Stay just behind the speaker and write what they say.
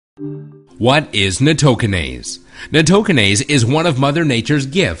What is nattokinase? Nattokinase is one of Mother Nature's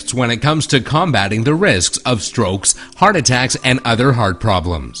gifts when it comes to combating the risks of strokes, heart attacks, and other heart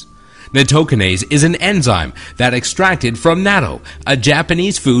problems. Nattokinase is an enzyme that extracted from natto, a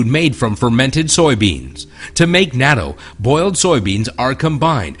Japanese food made from fermented soybeans. To make natto, boiled soybeans are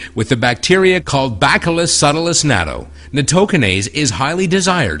combined with the bacteria called Bacillus subtilis natto. Nattokinase is highly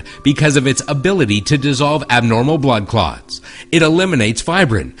desired because of its ability to dissolve abnormal blood clots. It eliminates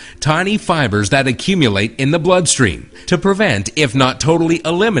fibrin, tiny fibers that accumulate in the bloodstream, to prevent, if not totally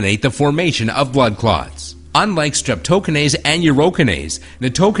eliminate, the formation of blood clots. Unlike streptokinase and urokinase,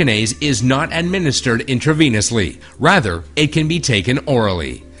 nattokinase is not administered intravenously. Rather, it can be taken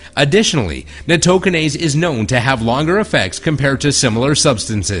orally. Additionally, nattokinase is known to have longer effects compared to similar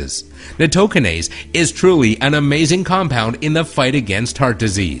substances. Nattokinase is truly an amazing compound in the fight against heart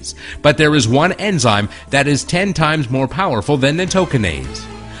disease. But there is one enzyme that is 10 times more powerful than nattokinase: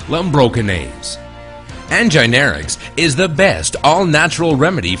 lumbrokinase. Anginerics is the best all-natural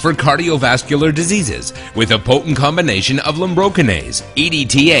remedy for cardiovascular diseases with a potent combination of lumbrokinase,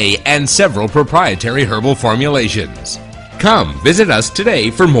 EDTA, and several proprietary herbal formulations. Come visit us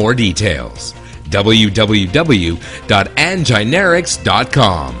today for more details.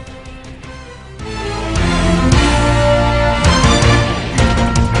 www.anginerics.com